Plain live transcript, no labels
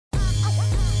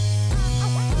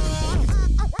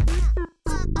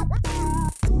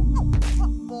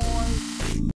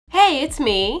Hey, it's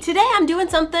me. Today I'm doing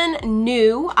something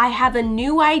new. I have a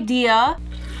new idea.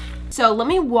 So let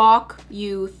me walk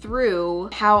you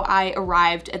through how I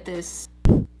arrived at this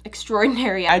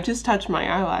extraordinary, I just touched my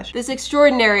eyelash. This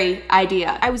extraordinary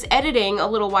idea. I was editing a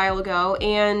little while ago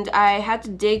and I had to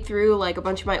dig through like a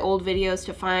bunch of my old videos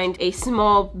to find a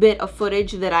small bit of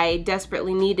footage that I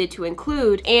desperately needed to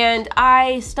include, and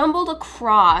I stumbled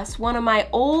across one of my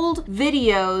old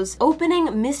videos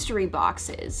opening mystery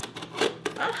boxes.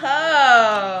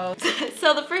 Oh.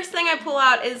 So the first thing I pull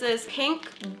out is this pink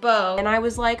bow, and I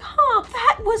was like, huh,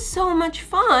 that was so much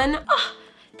fun. Oh,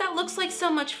 that looks like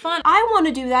so much fun. I want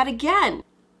to do that again.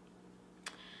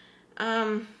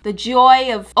 The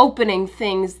joy of opening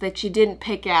things that you didn't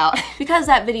pick out. Because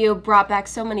that video brought back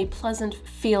so many pleasant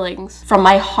feelings from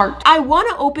my heart. I want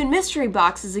to open mystery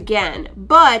boxes again,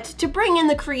 but to bring in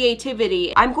the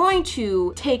creativity, I'm going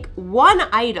to take one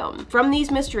item from these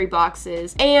mystery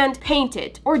boxes and paint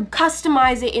it or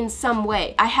customize it in some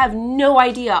way. I have no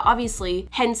idea, obviously,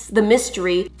 hence the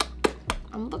mystery.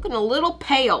 I'm looking a little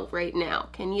pale right now.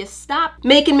 Can you stop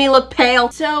making me look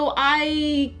pale? So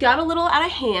I got a little out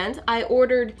of hand. I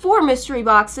ordered 4 mystery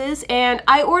boxes, and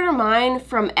I order mine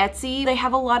from Etsy. They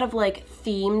have a lot of like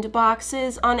themed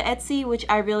boxes on Etsy, which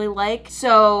I really like.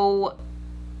 So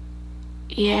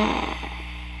yeah,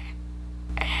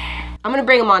 I'm gonna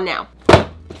bring them on now.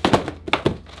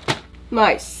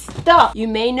 My stuff. You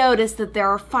may notice that there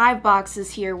are 5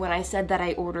 boxes here when I said that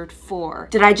I ordered 4.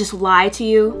 Did I just lie to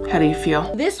you? How do you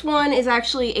feel? This one is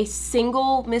actually a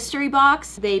single mystery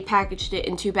box. They packaged it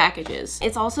in 2 packages.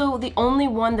 It's also the only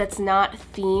one that's not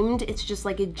themed. It's just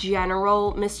like a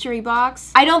general mystery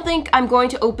box. I don't think I'm going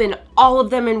to open all of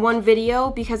them in one video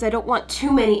because I don't want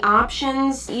too many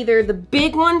options. Either the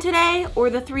big one today or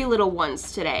the 3 little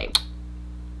ones today.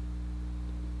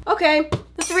 Okay,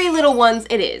 the 3 little ones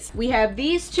it is. We have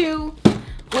these 2,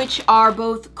 which are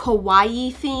both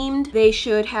kawaii themed. They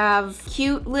should have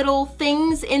cute little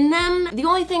things in them. The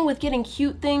only thing with getting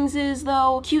cute things is,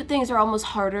 though, cute things are almost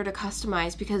harder to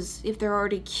customize because if they're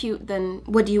already cute, then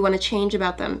what do you want to change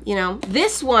about them, you know?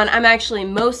 This one I'm actually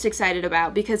most excited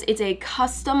about because it's a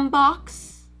custom box.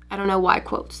 I don't know why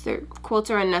quotes.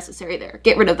 Quotes are unnecessary there.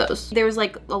 Get rid of those. There's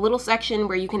like a little section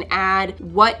where you can add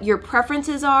what your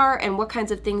preferences are and what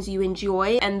kinds of things you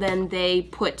enjoy, and then they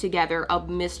put together a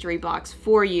mystery box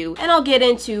for you. And I'll get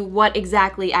into what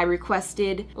exactly I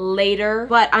requested later,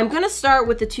 but I'm gonna start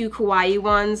with the 2 kawaii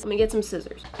ones. Let me get some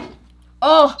scissors.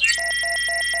 Oh!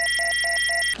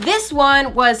 This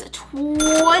one was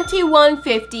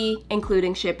 $21.50,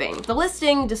 including shipping. The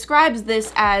listing describes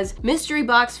this as mystery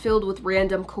box filled with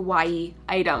random kawaii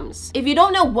items. If you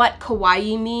don't know what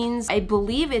kawaii means, I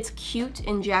believe it's cute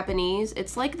in Japanese.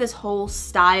 It's like this whole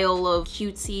style of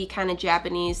cutesy kind of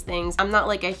Japanese things. I'm not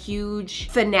like a huge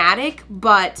fanatic,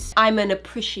 but I'm an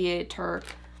appreciator.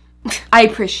 I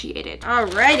appreciate it.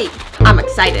 Alrighty, I'm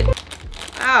excited.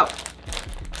 Ow.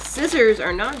 Scissors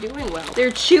are not doing well.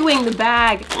 They're chewing the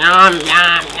bag. Nom,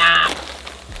 nom, nom.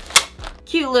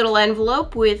 Cute little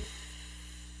envelope with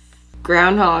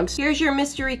groundhogs. Here's your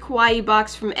mystery kawaii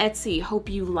box from Etsy. Hope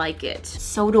you like it.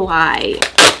 So do I.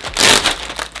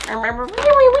 I'm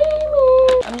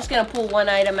just gonna pull one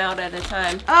item out at a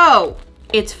time. Oh,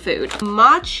 it's food.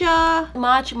 Matcha.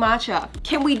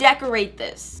 Can we decorate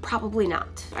this? Probably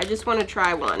not. I just want to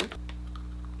try one.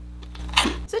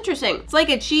 It's interesting. It's like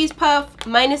a cheese puff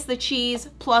minus the cheese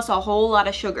plus a whole lot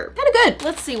of sugar. Kind of good.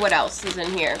 Let's see what else is in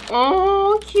here.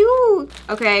 Oh, cute.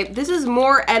 Okay, this is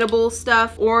more edible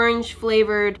stuff. Orange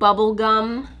flavored bubble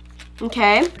gum.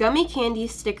 Okay, gummy candy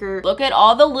sticker. Look at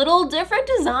all the little different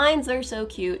designs. They're so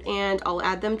cute. And I'll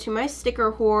add them to my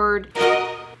sticker hoard.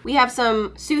 We have some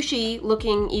sushi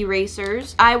looking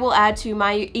erasers. I will add to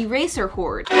my eraser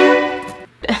hoard.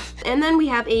 And then we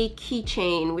have a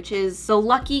keychain, which is the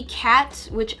lucky cat,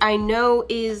 which I know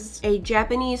is a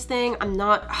Japanese thing. I'm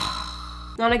not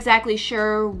exactly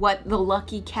sure what the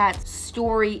lucky cat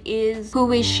story is.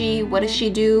 Who is she? What does she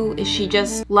do? Is she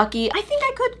just lucky? I think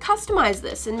I could customize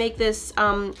this and make this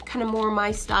kind of more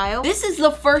my style. This is the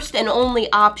first and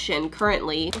only option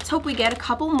currently. Let's hope we get a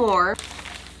couple more.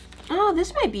 Oh,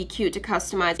 this might be cute to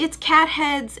customize. It's cat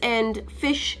heads and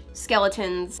fish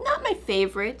skeletons. Not my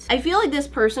favorite. I feel like this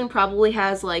person probably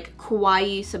has like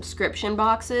kawaii subscription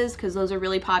boxes because those are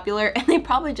really popular, and they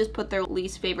probably just put their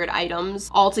least favorite items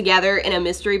all together in a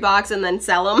mystery box and then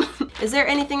sell them. Is there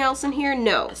anything else in here?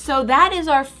 No. So that is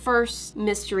our first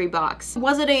mystery box.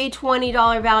 Was it a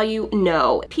 $20 value?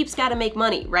 No. Peeps gotta make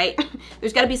money, right?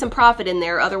 There's gotta be some profit in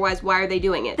there, otherwise why are they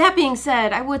doing it? That being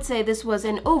said, I would say this was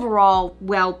an overall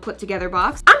well put together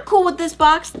box. I'm cool with this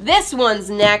box. This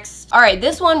one's next. All right,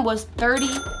 this one was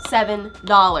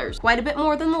 $37. Quite a bit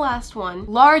more than the last one.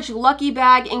 Large lucky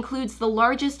bag includes the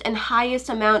largest and highest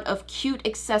amount of cute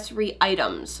accessory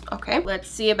items. Okay, let's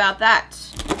see about that.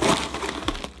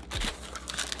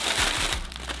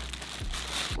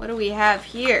 What do we have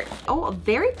here? Oh, a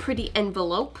very pretty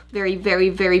envelope. Very, very,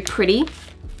 very pretty.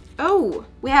 Oh,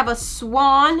 we have a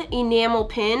swan enamel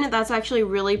pin. That's actually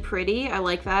really pretty. I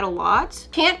like that a lot.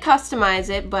 Can't customize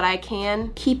it, but I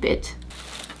can keep it.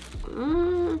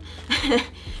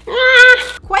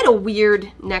 Quite a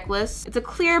weird necklace. It's a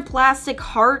clear plastic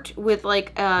heart with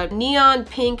like a neon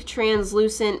pink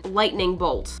translucent lightning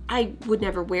bolt. I would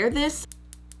never wear this.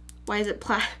 Why is it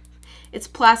It's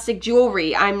plastic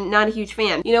jewelry. I'm not a huge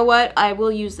fan. You know what? I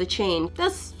will use the chain.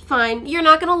 That's fine. You're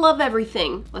not gonna love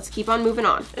everything. Let's keep on moving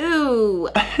on. Ooh.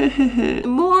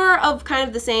 More of kind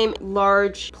of the same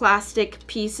large plastic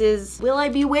pieces. Will I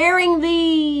be wearing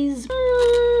these?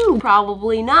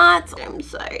 Probably not. I'm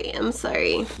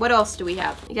sorry. What else do we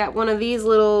have? We got one of these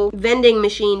little vending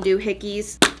machine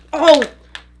doohickeys. Oh!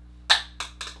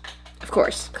 Of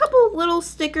course. A couple little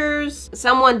stickers.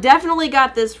 Someone definitely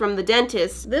got this from the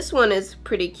dentist. This one is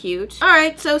pretty cute. All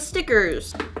right, so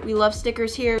stickers. We love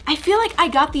stickers here. I feel like I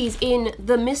got these in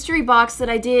the mystery box that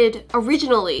I did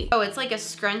originally. Oh, it's like a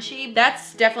scrunchie.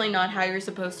 That's definitely not how you're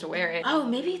supposed to wear it. Oh,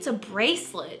 maybe it's a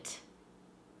bracelet.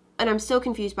 And I'm still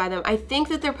confused by them. I think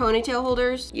that they're ponytail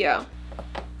holders. Yeah.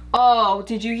 Oh,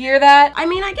 did you hear that? I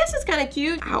mean, I guess it's kind of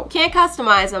cute. Ow. Can't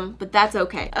customize them, but that's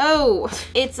okay. Oh,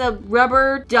 it's a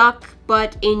rubber duck,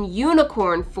 but in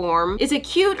unicorn form. Is it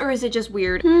cute or is it just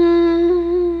weird?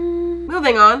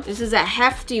 Moving on. This is a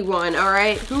hefty one, all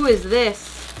right? Who is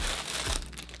this?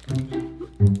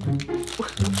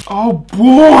 Oh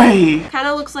boy! Kind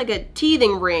of looks like a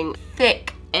teething ring.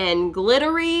 Thick and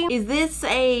glittery. Is this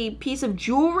a piece of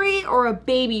jewelry or a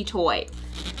baby toy?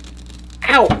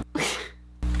 Ow.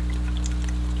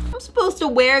 Supposed to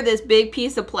wear this big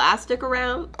piece of plastic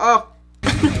around? Oh.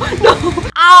 No.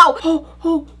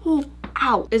 Ow.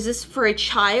 Ow. Is this for a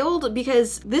child?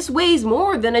 Because this weighs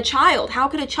more than a child. How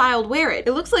could a child wear it?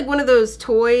 It looks like one of those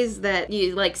toys that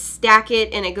you like stack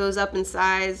it and it goes up in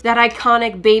size. That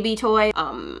iconic baby toy.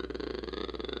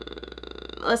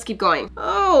 Let's keep going.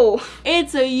 Oh,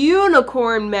 it's a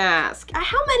unicorn mask.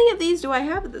 How many of these do I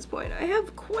have at this point? I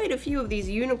have quite a few of these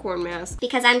unicorn masks.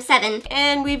 Because I'm 7.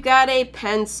 And we've got a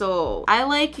pencil. I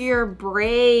like your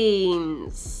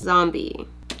brains, zombie.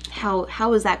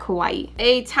 How is that kawaii?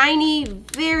 A tiny,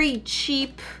 very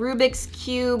cheap Rubik's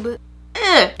Cube.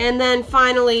 And then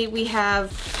finally we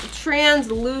have a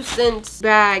translucent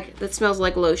bag that smells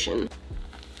like lotion.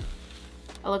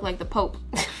 I look like the Pope.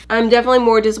 I'm definitely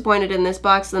more disappointed in this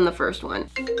box than the first one.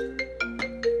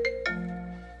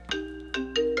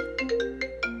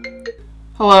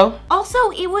 Hello?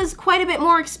 Also, it was quite a bit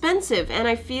more expensive, and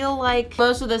I feel like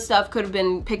most of this stuff could have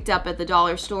been picked up at the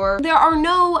dollar store. There are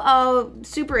no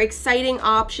super exciting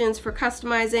options for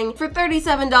customizing. For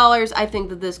 $37, I think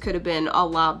that this could have been a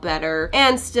lot better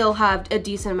and still have a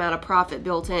decent amount of profit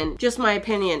built in. Just my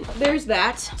opinion. There's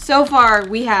that. So far,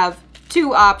 we have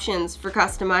 2 options for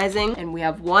customizing, and we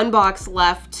have 1 box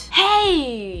left.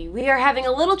 Hey, we are having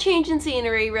a little change in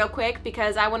scenery real quick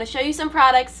because I want to show you some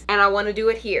products and I want to do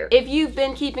it here. If you've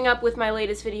been keeping up with my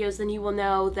latest videos, then you will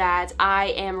know that I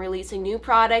am releasing new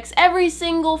products every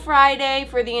single Friday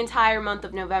for the entire month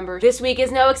of November. This week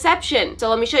is no exception. So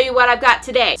let me show you what I've got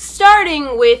today.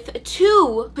 Starting with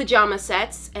 2 pajama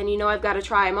sets, and you know I've got to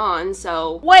try them on,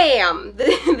 so wham!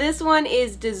 This one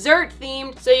is dessert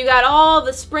themed, so you got all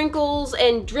the sprinkles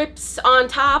and drips on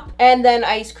top, and then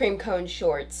ice cream cone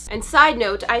shorts. And side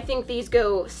note, I think these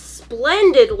go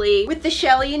splendidly with the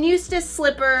Shelly and Eustace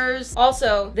slippers.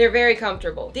 Also, they're very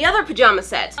comfortable. The other pajama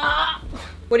set.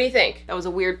 What do you think? That was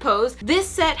a weird pose. This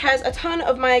set has a ton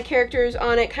of my characters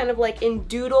on it, kind of like in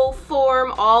doodle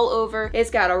form all over.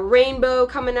 It's got a rainbow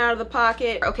coming out of the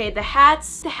pocket. Okay, the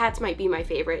hats might be my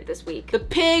favorite this week. The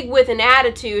pig with an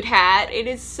attitude hat. It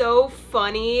is so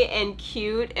funny and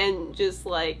cute and just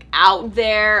like out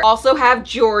there. Also have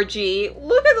Georgie.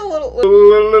 Look at the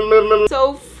little,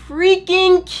 so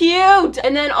freaking cute.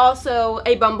 And then also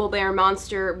a Bumble Bear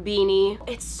Monster beanie.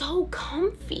 It's so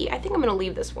comfy. I think I'm gonna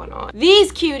leave this one on.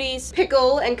 These cuties,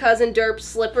 Pickle and Cousin Derp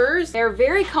slippers. They're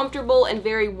very comfortable and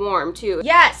very warm too.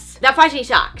 Yes, the fuzzy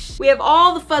socks. We have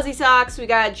all the fuzzy socks. We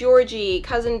got Georgie,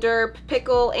 Cousin Derp,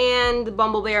 Pickle, and the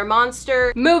Bumble Bear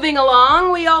Monster. Moving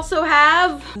along, we also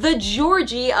have the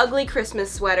Georgie Ugly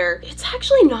Christmas Sweater. It's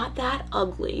actually not that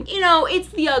ugly. You know, it's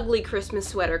the ugly Christmas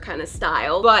sweater kind of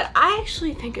style, but I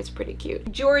actually think it's pretty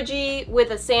cute. Georgie with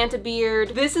a Santa beard.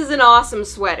 This is an awesome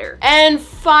sweater. And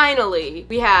finally,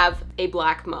 we have a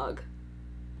black mug.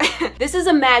 This is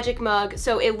a magic mug,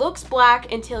 so it looks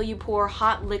black until you pour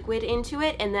hot liquid into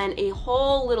it, and then a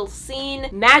whole little scene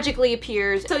magically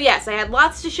appears. So yes, I had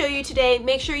lots to show you today.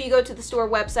 Make sure you go to the store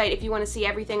website if you want to see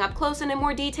everything up close and in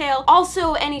more detail.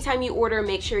 Also, anytime you order,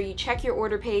 make sure you check your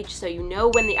order page so you know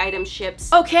when the item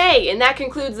ships. Okay, and that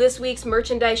concludes this week's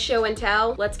merchandise show and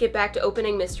tell. Let's get back to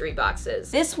opening mystery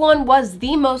boxes. This one was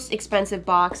the most expensive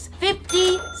box,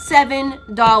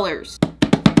 $57.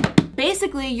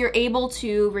 Basically, you're able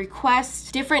to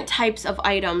request different types of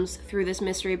items through this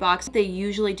mystery box. They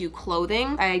usually do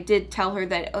clothing. I did tell her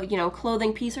that, you know,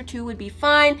 clothing piece or two would be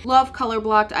fine. Love color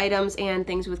blocked items and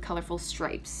things with colorful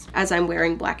stripes, as I'm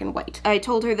wearing black and white. I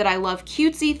told her that I love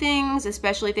cutesy things,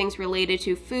 especially things related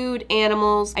to food,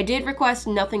 animals. I did request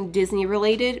nothing Disney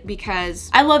related because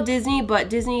I love Disney, but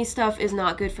Disney stuff is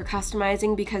not good for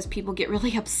customizing because people get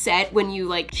really upset when you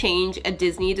like change a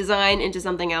Disney design into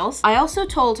something else. I also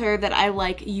told her that I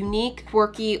like unique,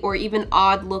 quirky, or even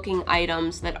odd looking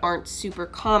items that aren't super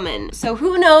common. So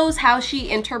who knows how she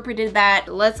interpreted that.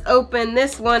 Let's open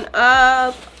this one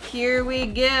up. Here we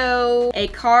go. A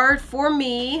card for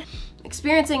me.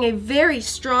 Experiencing a very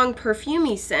strong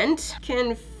perfumey scent.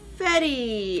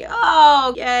 Confetti.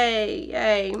 Oh, yay,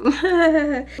 yay.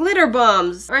 Glitter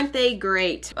bombs. Aren't they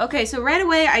great? Okay, so right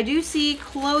away, I do see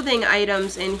clothing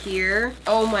items in here.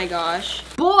 Oh my gosh.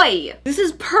 Boy, this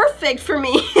is perfect for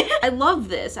me. I love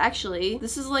this, actually.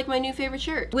 This is like my new favorite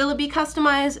shirt. Will it be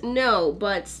customized? No,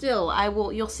 but still,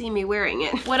 you'll see me wearing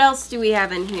it. What else do we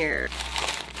have in here?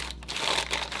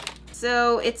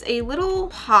 So it's a little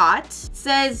pot. It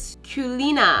says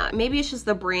Culina. Maybe it's just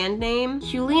the brand name.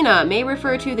 Culina may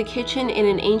refer to the kitchen in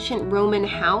an ancient Roman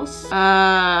house.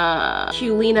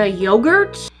 Culina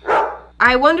yogurt?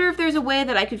 I wonder if there's a way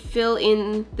that I could fill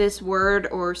in this word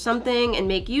or something and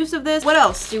make use of this. What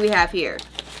else do we have here?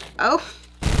 Oh.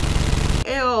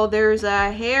 Ew, there's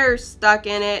a hair stuck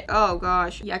in it. Oh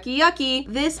gosh, yucky, yucky.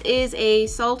 This is a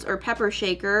salt or pepper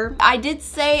shaker. I did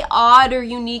say odd or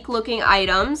unique looking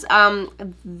items.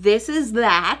 This is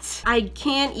that. I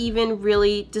can't even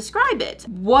really describe it.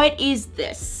 What is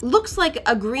this? Looks like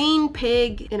a green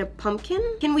pig in a pumpkin.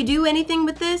 Can we do anything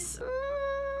with this?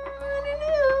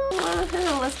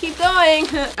 Let's keep going.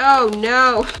 Oh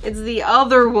no, it's the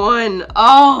other one.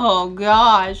 Oh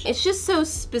gosh. It's just so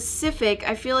specific.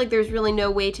 I feel like there's really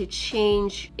no way to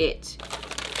change it.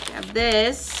 We have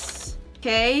this.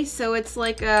 Okay, so it's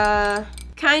like a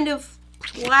kind of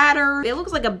platter. It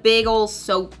looks like a big old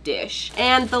soap dish.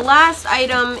 And the last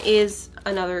item is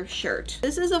another shirt.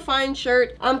 This is a fine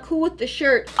shirt. I'm cool with the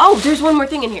shirt. Oh, there's one more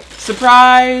thing in here.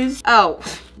 Surprise! Oh,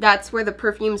 that's where the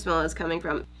perfume smell is coming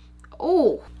from.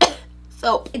 Oh.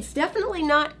 So it's definitely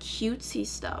not cutesy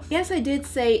stuff. Yes, I did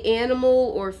say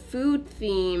animal or food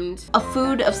themed. A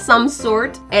food of some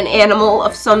sort, an animal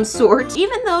of some sort.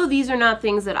 Even though these are not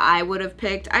things that I would have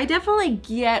picked, I definitely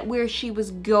get where she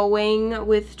was going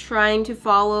with trying to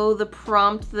follow the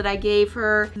prompt that I gave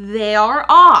her. They are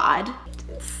odd.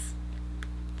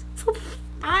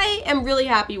 I am really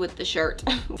happy with the shirt.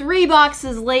 3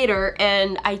 boxes later,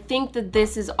 and I think that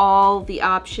this is all the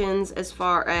options as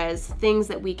far as things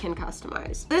that we can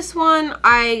customize. This one,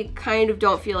 I kind of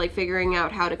don't feel like figuring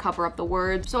out how to cover up the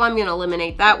words, so I'm gonna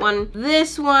eliminate that one.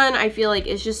 This one, I feel like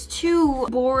is just too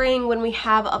boring when we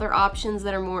have other options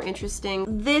that are more interesting.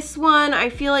 This one, I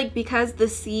feel like because the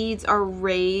seeds are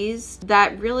raised,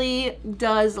 that really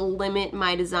does limit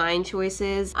my design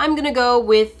choices. I'm gonna go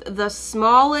with the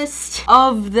smallest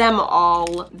of them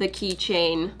all, the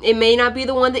keychain. It may not be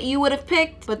the one that you would have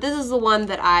picked, but this is the one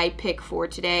that I pick for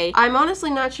today. I'm honestly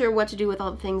not sure what to do with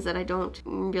all the things that I don't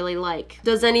really like.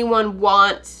 Does anyone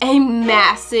want a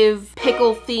massive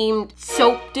pickle themed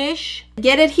soap dish?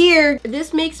 Get it here.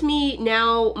 This makes me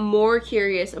now more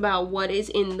curious about what is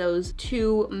in those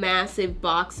 2 massive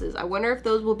boxes. I wonder if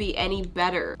those will be any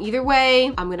better. Either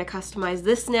way, I'm gonna customize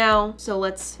this now, so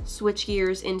let's switch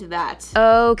gears into that.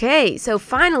 Okay, so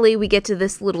finally we get to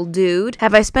this little dude.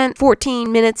 Have I spent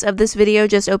 14 minutes of this video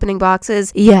just opening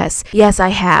boxes? Yes, I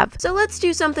have. So let's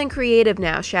do something creative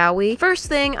now, shall we? First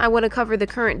thing, I want to cover the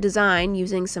current design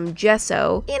using some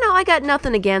gesso. You know, I got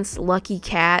nothing against Lucky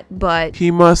Cat, but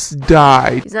he must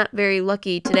die. He's not very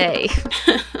lucky today.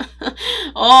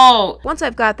 Oh! Once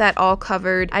I've got that all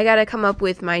covered, I gotta come up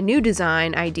with my new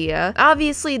design idea.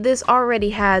 Obviously, this already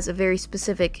has a very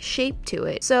specific shape to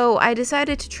it, so I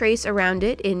decided to trace around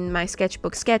it in my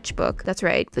sketchbook. That's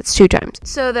right, that's 2 times.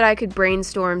 So that I could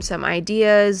brainstorm some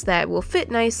ideas that will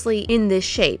fit nicely in this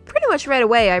shape. Pretty much right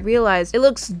away, I realized it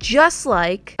looks just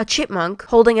like a chipmunk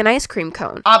holding an ice cream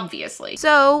cone. Obviously.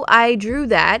 So I drew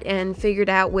that and figured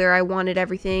out where I wanted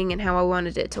everything and how I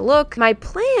wanted it to look. My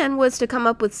plan was to come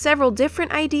up with several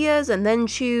different ideas and then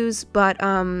choose, but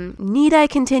need I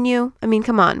continue? I mean,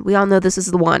 come on, we all know this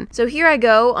is the one. So here I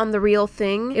go on the real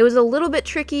thing. It was a little bit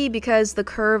tricky because the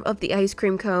curve of the ice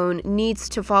cream cone needs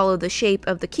to follow the shape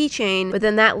of the keychain, but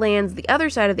then that lands the other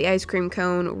side of the ice cream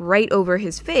cone right over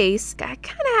his face. I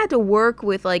kind of had to work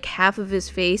with like half of his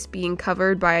face being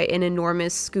covered by an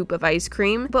enormous scoop of ice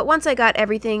cream, but once I got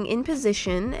everything in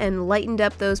position and lightened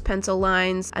up those pencil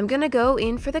lines, I'm gonna go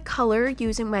in for the color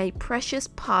using my precious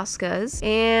Poscas,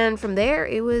 and from there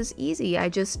it was easy. I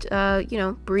just you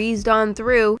know, breezed on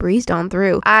through.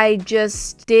 I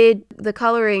just did the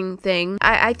coloring thing.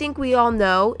 I think we all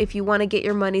know, if you want to get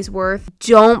your money's worth,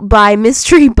 don't buy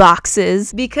mystery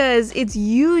boxes, because it's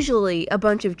usually a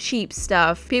bunch of cheap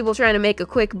stuff, people trying to make a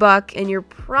quick buck, and you're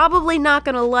probably not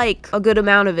gonna like a good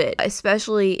amount of it,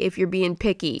 especially if you're being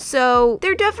picky. So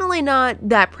they're definitely not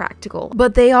that practical,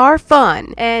 but they are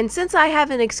fun, and since I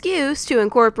have an excuse to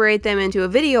incorporate them into a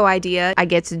video idea, I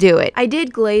get to do it. I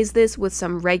did glaze this with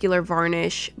some regular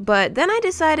varnish, but then I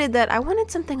decided that I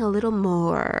wanted something a little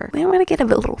more. I want to get a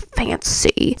little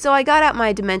fancy. So I got out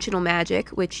my Dimensional Magic,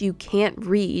 which you can't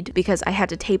read because I had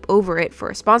to tape over it for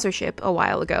a sponsorship a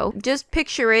while ago. Just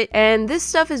picture it, and this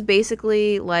stuff is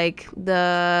basically like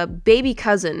the baby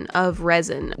cousin of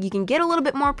resin. You can get a little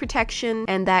bit more protection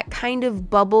and that kind of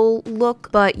bubble look,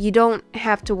 but you don't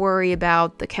have to worry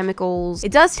about the chemicals.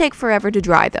 It does take forever to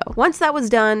dry though. Once that was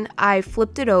done, I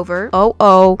flipped it over.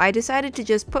 I decided to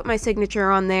just put my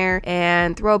signature on there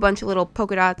and throw a bunch of little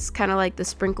polka dots, kind of like the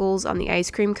sprinkles on the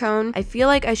ice cream cone. I feel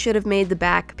like I should have made the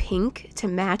back pink to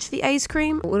match the ice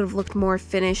cream. It would have looked more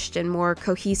finished and more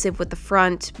cohesive with the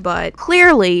front, but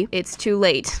clearly it's too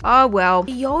late. Oh well,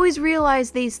 you always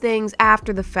realize these things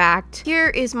after the fact. Here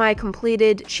is my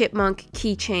completed chipmunk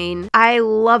keychain. I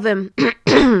love him.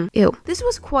 Ew. This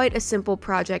was quite a simple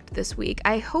project this week.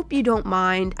 I hope you don't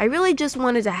mind. I really just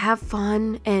wanted to have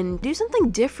fun and do something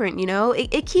different, you know?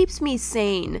 It keeps me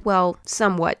sane. Well,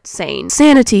 somewhat sane.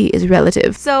 Sanity is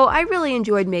relative. So I really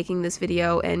enjoyed making this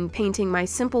video and painting my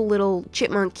simple little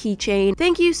chipmunk keychain.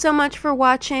 Thank you so much for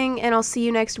watching, and I'll see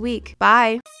you next week.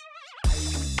 Bye!